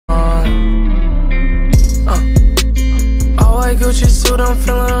Gucci suit, I'm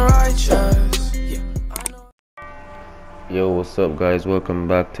feeling righteous. Yo, what's up guys, welcome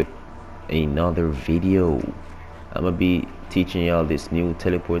back to another video. I'm gonna be teaching y'all this new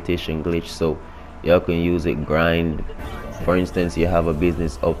teleportation glitch so y'all can use it grind. For instance, you have a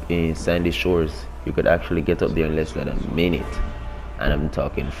business up in Sandy Shores, you could actually get up there in less than a minute, and I'm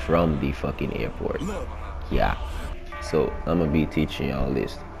talking from the fucking airport. Yeah, so I'm gonna be teaching y'all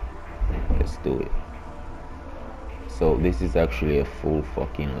this. Let's do it. So this is actually a full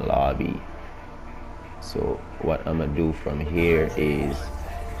fucking lobby. So what I'm gonna do from here is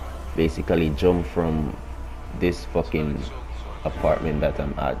basically jump from this fucking apartment that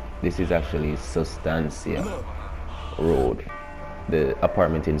I'm at. This is actually Sustancia Road, the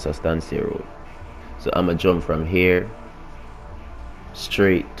apartment in Sustancia Road. So I'm gonna jump from here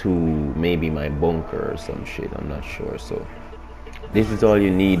straight to maybe my bunker or some shit, I'm not sure. So this is all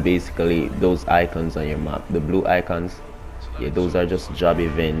you need, basically. Those icons on your map, the blue icons, yeah, those are just job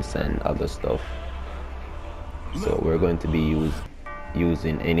events and other stuff. So we're going to be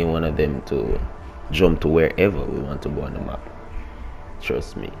using any one of them to jump to wherever we want to go on the map.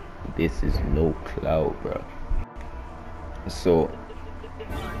 Trust me, this is no cloud, bro. So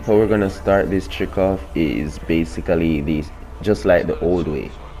how we're gonna start this trick off is basically this, just like the old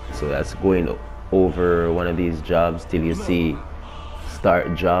way. So that's going over one of these jobs till you see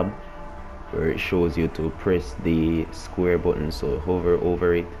start job, where it shows you to press the square button. So hover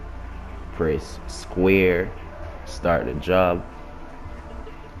over it, press square, start the job.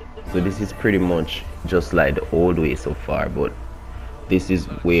 So this is pretty much just like the old way so far, but this is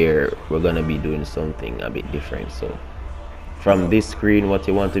where we're gonna be doing something a bit different. So from this screen, what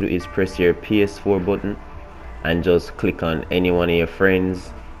you want to do is press your PS4 button and just click on any one of your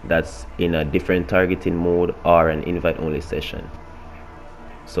friends that's in a different targeting mode or an invite only session.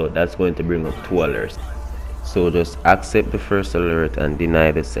 So that's going to bring up 2 alerts. So just accept the first alert and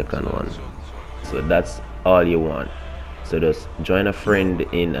deny the second one. So that's all you want. So just join a friend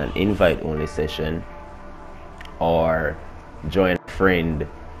in an invite only session or join a friend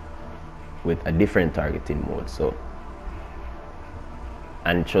with a different targeting mode. So,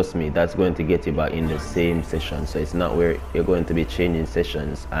 and trust me, that's going to get you back in the same session. So it's not where you're going to be changing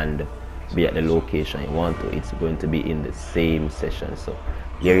sessions and be at the location you want to. It's going to be in the same session. So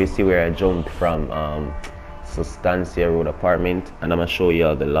here you see where I jumped from Sustancia Road apartment, and I'm gonna show you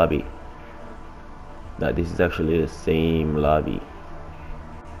all the lobby. That this is actually the same lobby,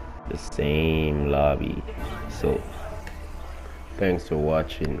 so thanks for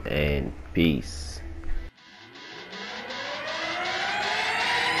watching and peace.